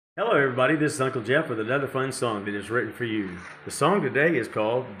Hello everybody, this is Uncle Jeff with another fun song that is written for you. The song today is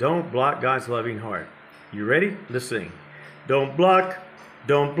called Don't Block God's Loving Heart. You ready? Let's sing. Don't block,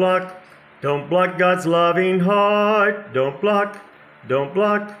 don't block, don't block God's loving heart. Don't block, don't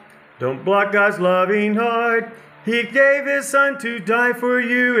block, don't block God's loving heart. He gave His Son to die for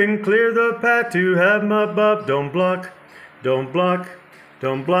you and clear the path to heaven above. Don't block, don't block,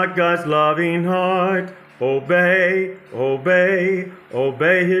 don't block God's loving heart. Obey, obey,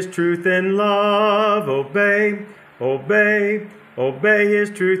 obey His truth and love. Obey, obey, obey His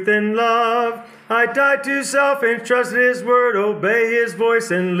truth and love. I died to self and trusted His word. Obey His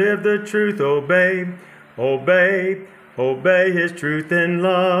voice and live the truth. Obey, obey, obey His truth and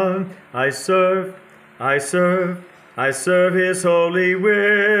love. I serve, I serve, I serve His holy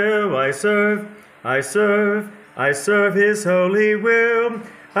will. I serve, I serve, I serve His holy will.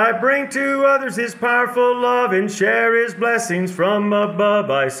 I bring to others His powerful love and share His blessings from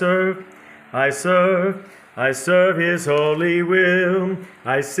above. I serve, I serve, I serve His holy will.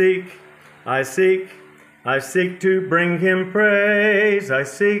 I seek, I seek, I seek to bring Him praise. I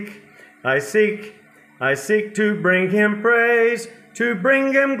seek, I seek, I seek to bring Him praise, to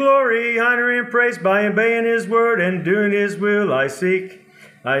bring Him glory, honor, and praise by obeying His word and doing His will. I seek,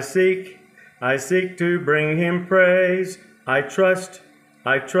 I seek, I seek to bring Him praise. I trust,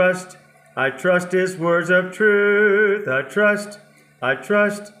 I trust, I trust His words of truth. I trust, I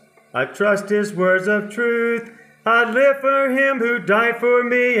trust, I trust His words of truth. I live for Him who died for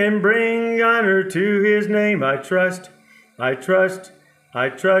me and bring honor to His name. I trust, I trust, I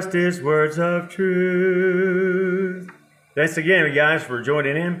trust His words of truth. Thanks again, guys, for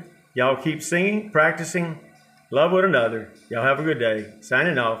joining in. Y'all keep singing, practicing, love one another. Y'all have a good day.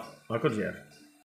 Signing off, Uncle Jeff.